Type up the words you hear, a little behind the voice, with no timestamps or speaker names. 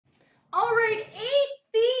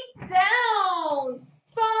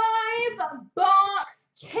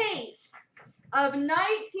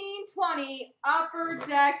Upper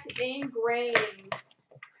Deck Engrained.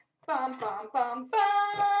 Bum, bum, bum,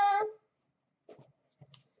 bum.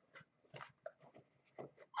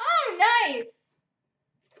 Oh, nice.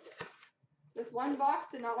 This one box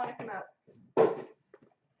did not want to come out.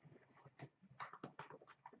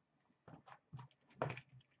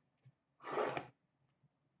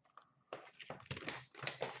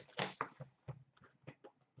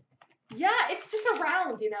 Yeah, it's just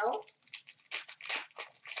around, you know?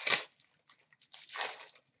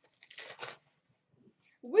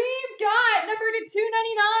 We've got number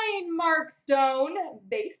 /299 Mark Stone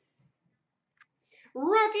base.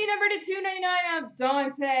 Rookie number /299 of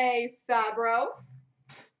Dante Fabro.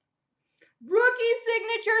 Rookie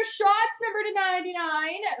signature shots number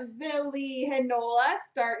 /99 Villy Hinola,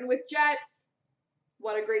 starting with Jets.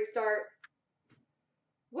 What a great start.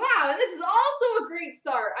 Wow, and this is also a great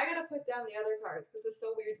start. I gotta put down the other cards because it's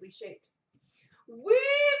so weirdly shaped.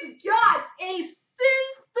 We've got a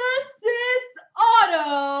synthesis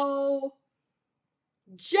auto,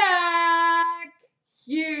 Jack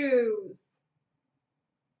Hughes.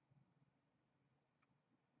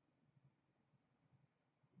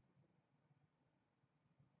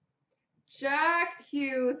 Jack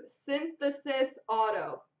Hughes synthesis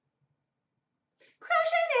auto.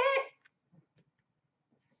 Crushing it.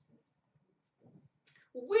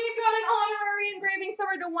 We've got an honorary engraving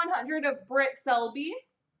number /100 of Britt Selby.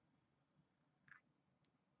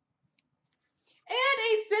 And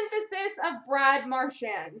a synthesis of Brad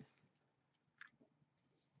Marchand.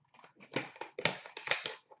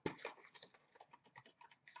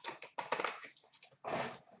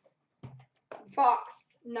 Box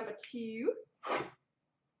number 2.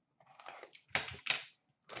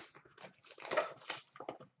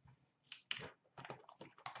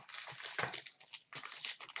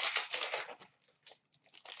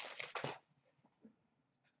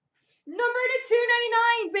 Number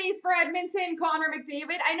 /299 base for Edmonton, Connor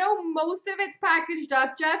McDavid. I know most of it's packaged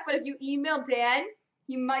up, Jeff, but if you email Dan,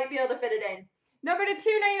 he might be able to fit it in. Number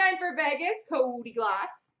 /299 for Vegas, Cody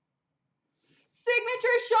Glass.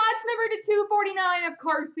 Signature shots number /249 of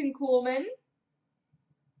Carson Kuhlman.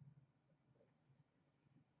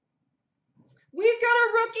 We've got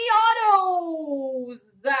a rookie auto,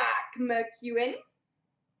 Zach McEwen.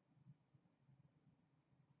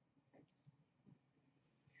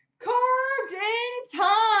 Carved in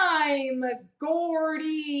time,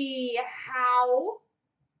 Gordie Howe.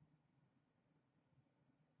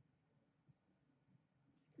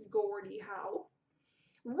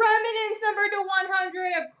 Remnants number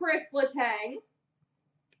 /100 of Chris Letang.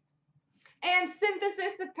 And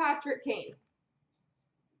synthesis of Patrick Kane.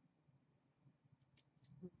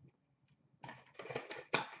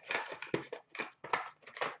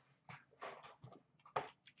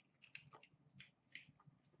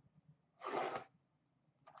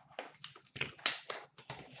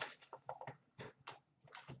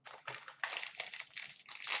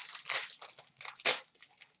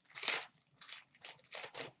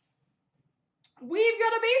 We've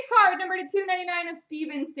got a base card, number /299 of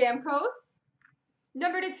Steven Stamkos.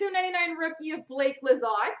 Number /299 rookie of Blake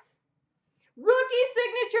Lizotte. Rookie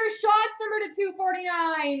signature shots, number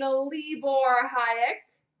 /249, Libor Hayek.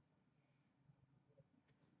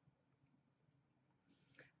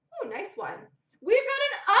 Oh, nice one. We've got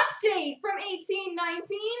an update from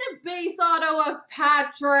 1819, base auto of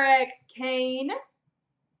Patrick Kane.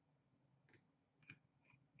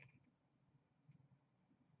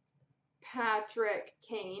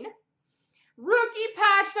 Rookie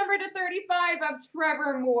patch number /35 of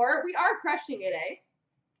Trevor Moore. We are crushing it, eh?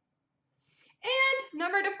 And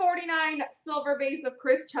number /49, silver base of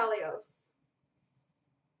Chris Chelios.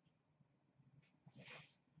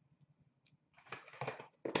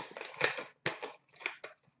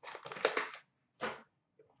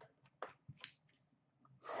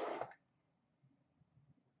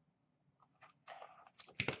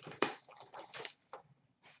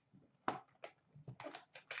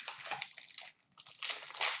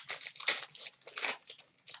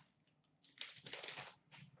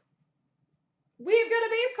 We've got a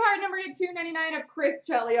base card, number /299 of Chris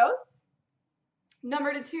Chelios.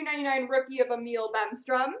 Number /299 rookie of Emil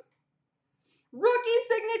Bemstrom. Rookie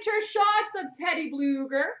signature shots of Teddy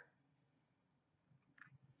Bluger.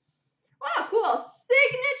 Oh, cool.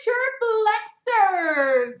 Signature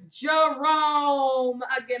flexors, Jerome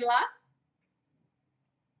Aguila.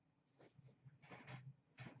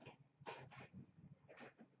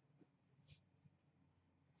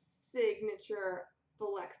 Signature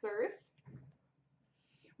flexors.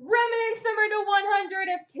 Remnants number /100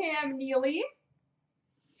 of Cam Neely.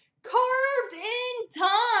 Carved in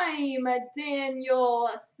time, Daniel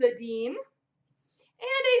Sedin.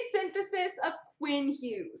 a synthesis of Quinn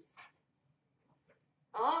Hughes.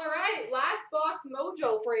 All right, last box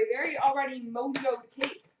mojo for a very already mojoed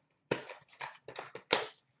case.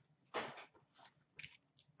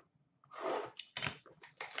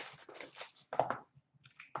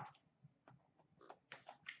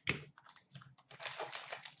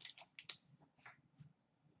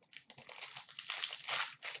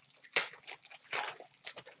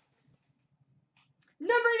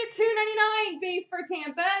 Number to 299, base for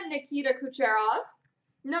Tampa, Nikita Kucherov.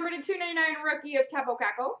 Number to 299, rookie of Capo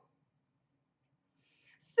Caco.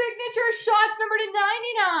 Signature shots, number to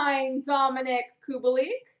 99, Dominic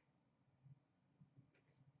Kubalik.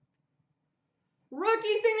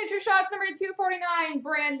 Rookie signature shots, number to 249,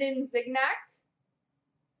 Brandon Zignac.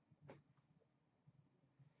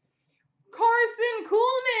 Carson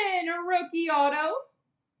Kuhlman, rookie auto.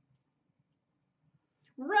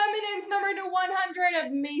 Remnants number to 100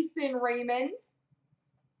 of Mason Raymond.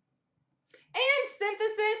 And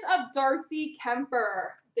synthesis of Darcy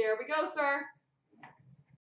Kemper. There we go, sir.